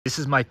This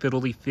is my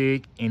Fiddle Leaf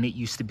Fig, and it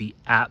used to be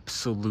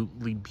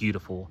absolutely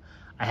beautiful.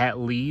 I had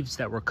leaves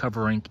that were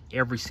covering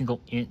every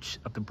single inch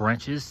of the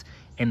branches,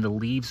 and the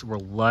leaves were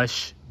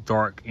lush,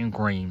 dark, and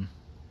green.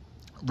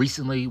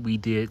 Recently, we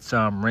did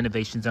some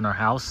renovations in our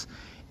house,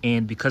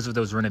 and because of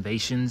those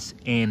renovations,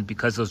 and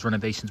because those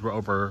renovations were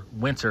over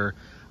winter,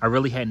 I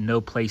really had no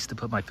place to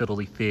put my Fiddle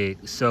Leaf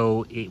Fig,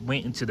 so it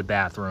went into the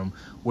bathroom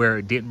where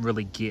it didn't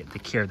really get the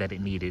care that it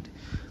needed.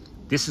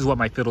 This is what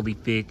my Fiddle Leaf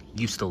Fig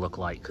used to look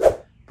like.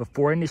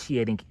 Before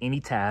initiating any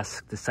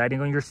task,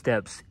 deciding on your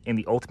steps and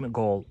the ultimate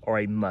goal are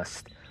a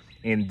must.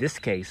 In this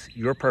case,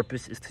 your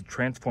purpose is to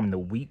transform the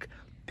weak,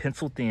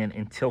 pencil-thin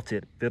and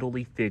tilted Fiddle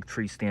Leaf Fig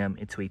tree stem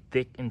into a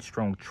thick and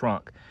strong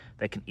trunk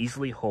that can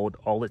easily hold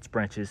all its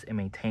branches and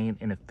maintain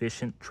an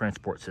efficient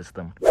transport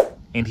system.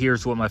 And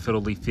here's what my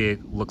Fiddle Leaf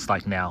Fig looks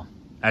like now.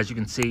 As you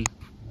can see,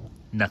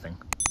 nothing.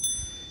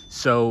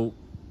 So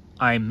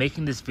I'm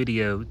making this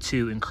video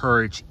to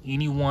encourage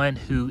anyone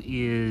who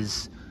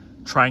is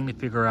trying to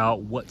figure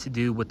out what to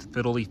do with the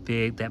Fiddle Leaf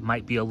Fig that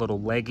might be a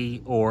little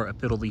leggy, or a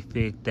Fiddle Leaf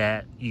Fig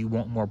that you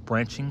want more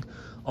branching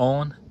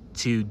on,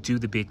 to do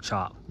the big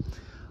chop.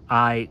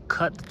 I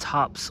cut the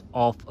tops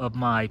off of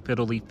my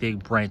Fiddle Leaf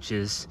Fig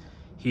branches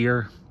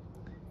here,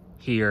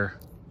 here,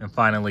 and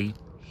finally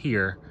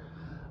here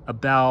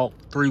about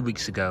 3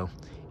 weeks ago.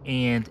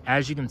 And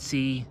as you can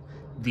see,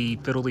 the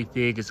Fiddle Leaf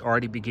Fig is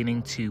already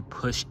beginning to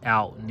push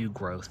out new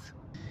growth.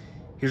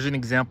 Here's an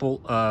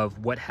example of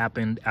what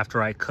happened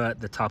after I cut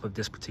the top of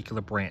this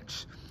particular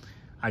branch.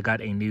 I got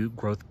a new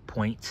growth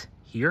point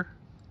here,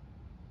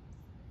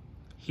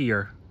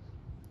 here,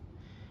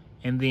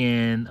 and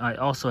then I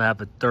also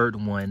have a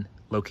third one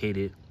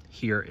located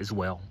here as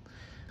well.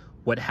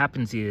 What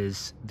happens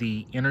is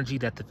the energy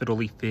that the Fiddle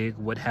Leaf Fig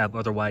would have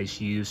otherwise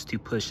used to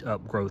push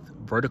up growth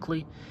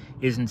vertically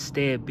is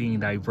instead being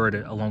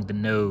diverted along the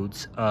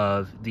nodes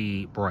of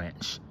the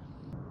branch.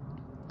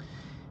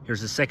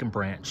 Here's the second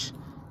branch.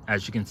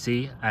 As you can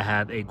see, I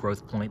have a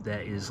growth point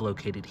that is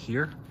located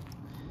here,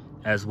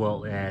 as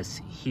well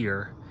as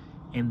here.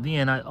 And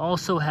then I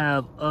also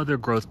have other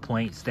growth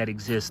points that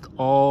exist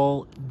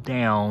all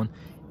down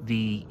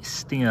the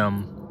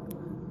stem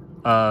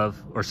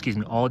of, or excuse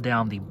me, all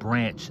down the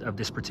branch of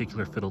this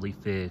particular Fiddle Leaf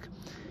Fig.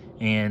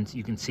 And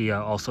you can see I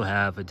also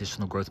have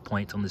additional growth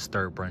points on this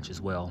third branch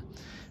as well.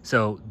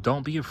 So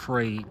don't be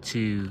afraid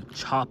to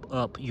chop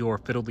up your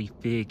Fiddle Leaf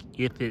Fig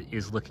if it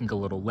is looking a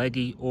little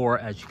leggy, or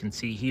as you can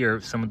see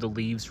here, some of the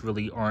leaves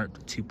really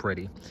aren't too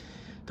pretty.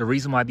 The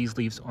reason why these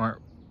leaves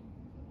aren't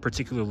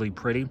particularly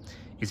pretty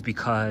is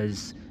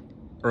because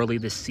early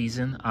this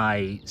season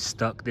I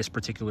stuck this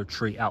particular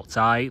tree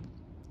outside,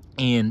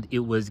 and it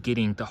was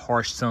getting the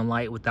harsh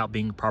sunlight without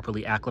being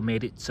properly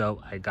acclimated,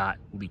 so I got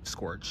leaf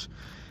scorch.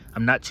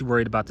 I'm not too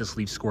worried about this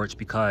leaf scorch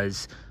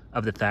because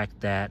of the fact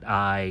that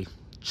I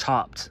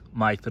chopped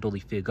my Fiddle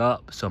Leaf Fig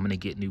up, so I'm going to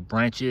get new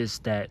branches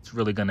that's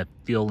really going to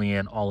fill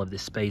in all of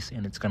this space,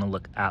 and it's going to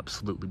look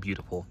absolutely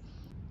beautiful.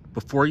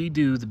 Before you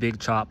do the big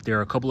chop, there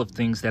are a couple of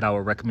things that I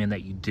would recommend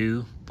that you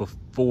do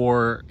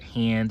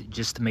beforehand,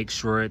 just to make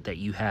sure that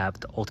you have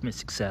the ultimate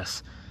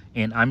success.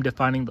 And I'm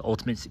defining the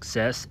ultimate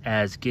success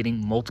as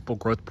getting multiple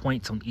growth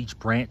points on each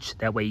branch.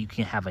 That way you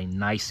can have a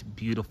nice,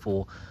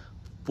 beautiful,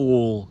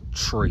 full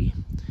tree.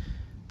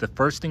 The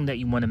first thing that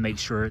you want to make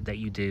sure that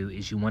you do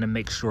is you want to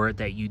make sure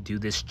that you do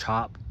this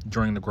chop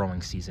during the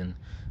growing season.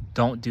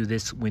 Don't do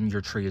this when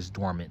your tree is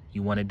dormant.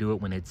 You want to do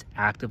it when it's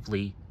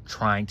actively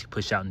trying to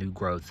push out new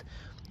growth.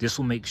 This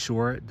will make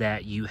sure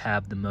that you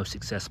have the most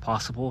success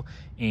possible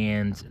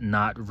and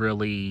not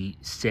really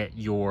set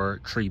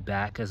your tree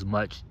back as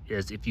much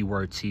as if you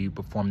were to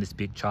perform this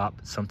big chop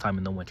sometime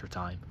in the winter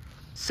time.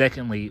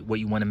 Secondly, what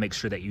you want to make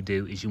sure that you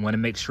do is you want to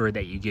make sure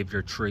that you give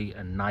your tree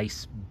a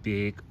nice,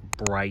 big,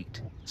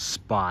 bright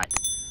spot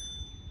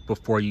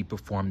before you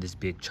perform this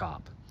big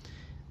chop.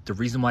 The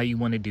reason why you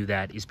want to do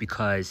that is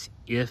because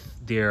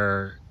if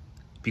your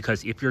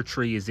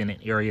tree is in an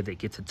area that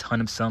gets a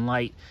ton of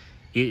sunlight,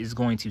 it is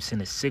going to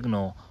send a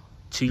signal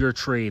to your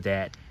tree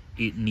that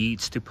it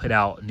needs to put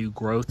out new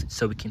growth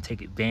so it can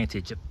take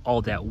advantage of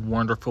all that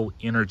wonderful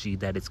energy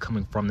that is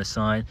coming from the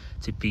sun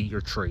to feed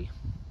your tree.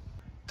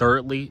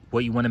 Thirdly,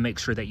 what you want to make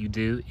sure that you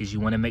do is you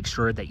want to make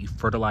sure that you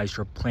fertilize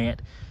your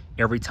plant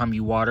every time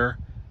you water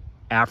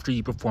after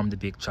you perform the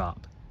big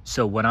chop.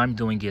 So what I'm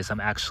doing is I'm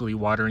actually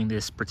watering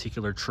this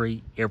particular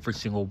tree every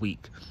single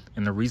week.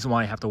 And the reason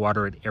why I have to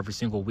water it every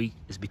single week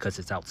is because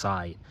it's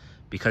outside.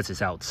 Because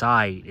it's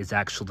outside, it's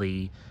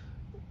actually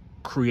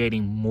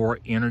creating more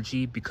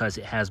energy because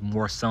it has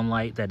more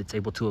sunlight that it's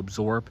able to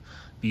absorb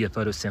via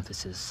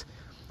photosynthesis.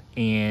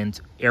 And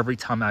every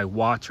time I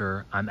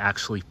water, I'm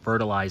actually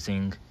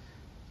fertilizing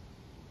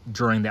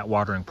during that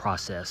watering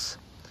process.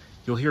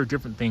 You'll hear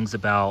different things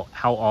about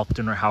how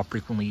often or how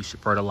frequently you should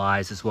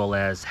fertilize, as well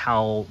as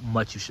how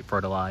much you should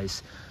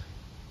fertilize.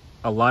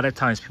 A lot of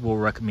times people will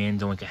recommend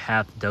doing a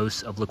half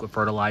dose of liquid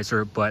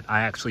fertilizer, but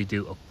I actually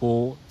do a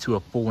full to a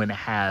full and a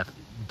half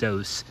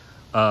dose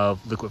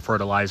of liquid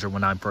fertilizer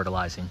when I'm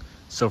fertilizing.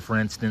 So for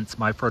instance,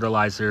 my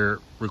fertilizer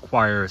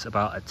requires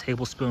about a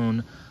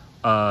tablespoon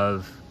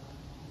of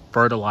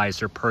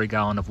fertilizer per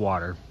gallon of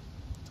water.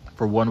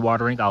 For one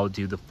watering, I'll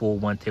do the full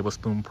 1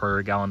 tablespoon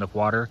per gallon of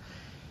water.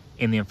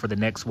 And then for the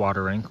next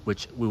watering,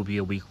 which will be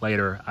a week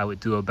later, I would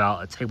do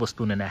about 1.5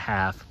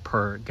 tablespoons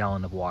per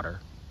gallon of water.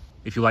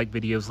 If you like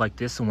videos like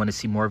this and want to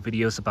see more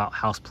videos about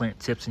houseplant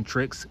tips and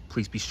tricks,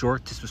 please be sure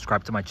to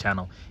subscribe to my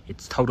channel.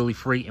 It's totally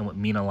free and would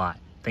mean a lot.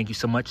 Thank you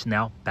so much.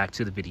 Now back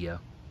to the video.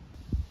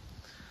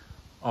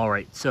 All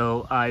right,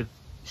 so I've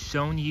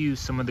shown you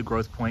some of the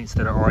growth points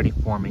that are already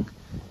forming.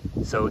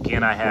 So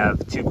again, I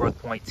have 2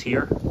 growth points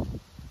here.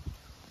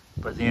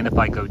 But then if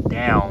I go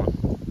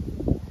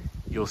down,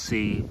 you'll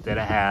see that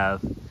I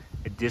have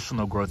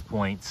additional growth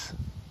points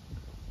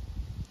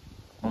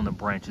on the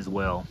branch as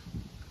well,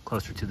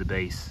 closer to the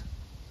base.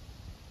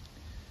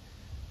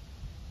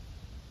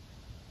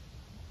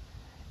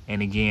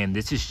 And again,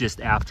 this is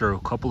just after a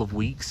couple of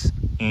weeks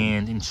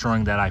and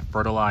ensuring that I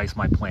fertilize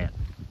my plant.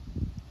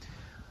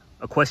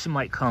 A question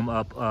might come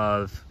up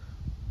of,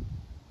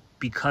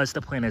 because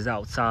the plant is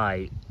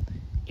outside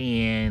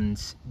and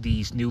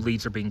these new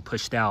leaves are being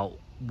pushed out,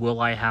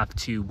 will I have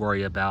to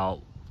worry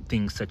about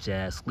things such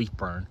as leaf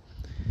burn?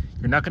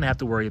 You're not going to have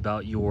to worry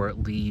about your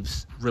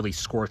leaves really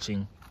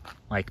scorching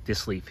like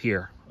this leaf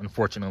here,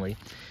 unfortunately,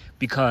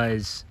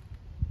 because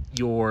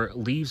your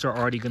leaves are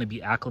already going to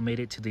be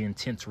acclimated to the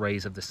intense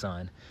rays of the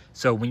sun.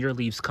 So when your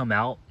leaves come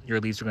out, your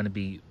leaves are going to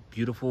be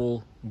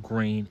beautiful,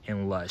 green,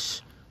 and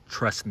lush.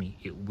 Trust me,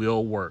 it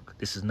will work.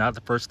 This is not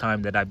the first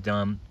time that I've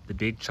done the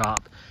big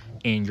chop,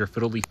 and your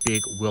Fiddle Leaf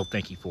Fig will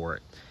thank you for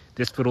it.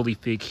 This Fiddle Leaf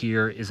Fig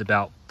here is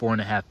about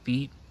 4.5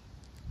 feet.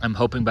 I'm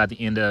hoping by the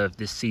end of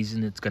this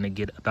season, it's going to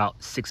get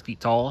about 6 feet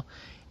tall.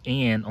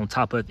 And on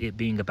top of it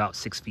being about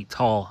 6 feet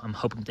tall, I'm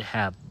hoping to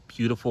have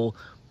beautiful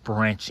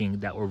branching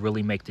that will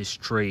really make this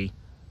tree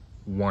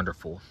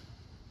wonderful.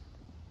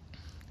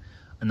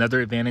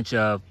 Another advantage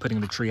of putting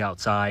the tree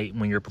outside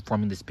when you're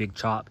performing this big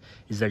chop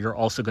is that you're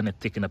also going to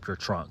thicken up your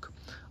trunk.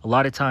 A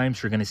lot of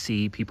times you're going to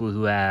see people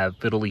who have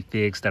Fiddle Leaf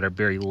Figs that are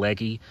very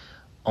leggy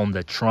on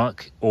the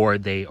trunk, or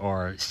they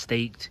are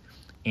staked,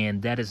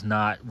 and that is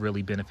not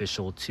really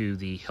beneficial to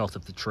the health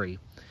of the tree.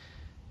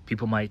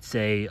 People might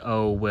say,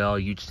 oh, well,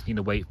 you just need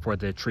to wait for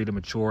the tree to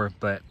mature,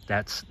 but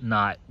that's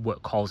not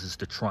what causes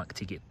the trunk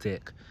to get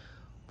thick.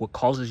 What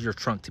causes your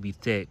trunk to be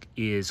thick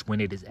is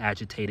when it is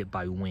agitated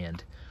by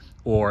wind,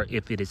 or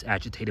if it is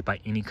agitated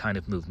by any kind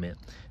of movement.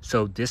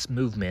 So this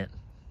movement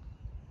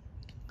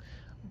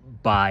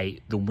by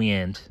the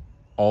wind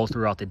all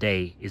throughout the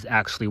day is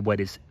actually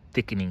what is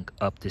thickening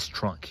up this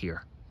trunk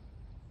here.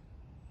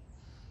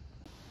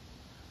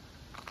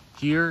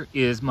 Here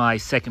is my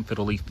second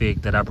Fiddle Leaf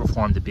Fig that I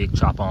performed the big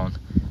chop on.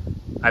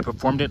 I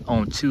performed it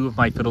on 2 of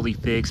my Fiddle Leaf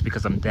Figs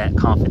because I'm that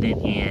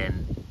confident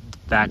in the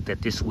fact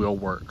that this will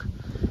work.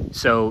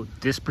 So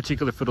this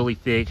particular Fiddle Leaf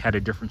Fig had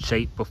a different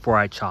shape before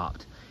I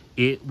chopped.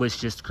 It was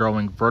just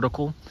growing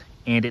vertical,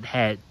 and it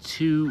had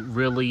 2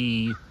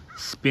 really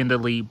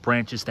spindly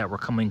branches that were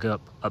coming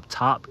up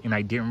top, and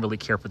I didn't really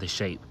care for the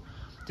shape.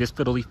 This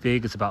Fiddle Leaf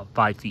Fig is about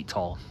 5 feet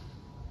tall.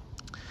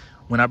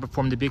 When I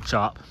performed the big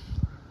chop,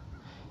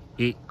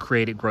 it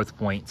created growth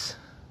points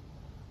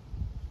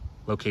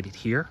located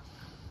here,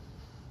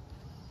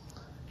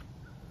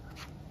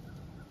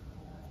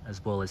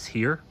 as well as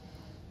here,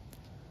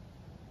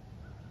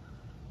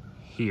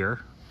 here,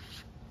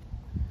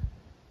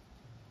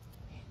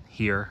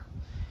 here,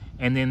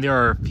 and then there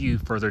are a few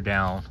further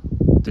down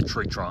the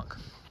tree trunk.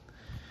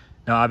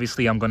 Now,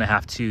 obviously, I'm going to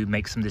have to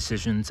make some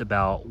decisions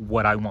about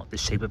what I want the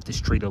shape of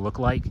this tree to look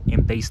like,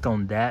 and based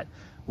on that,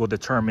 will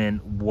determine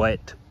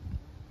what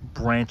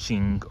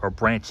branching or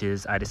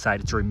branches I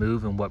decided to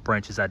remove and what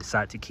branches I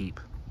decide to keep.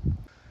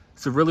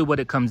 So really what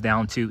it comes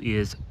down to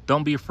is,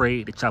 don't be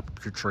afraid to chop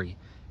up your tree.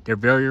 They're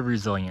very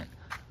resilient.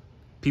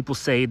 People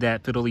say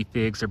that Fiddle Leaf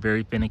Figs are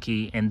very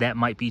finicky, and that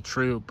might be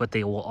true, but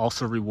they will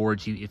also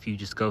reward you if you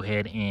just go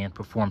ahead and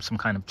perform some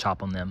kind of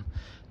chop on them.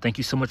 Thank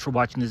you so much for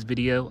watching this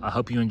video. I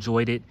hope you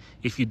enjoyed it.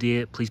 If you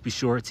did, please be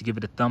sure to give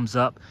it a thumbs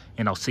up,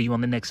 and I'll see you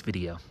on the next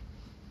video.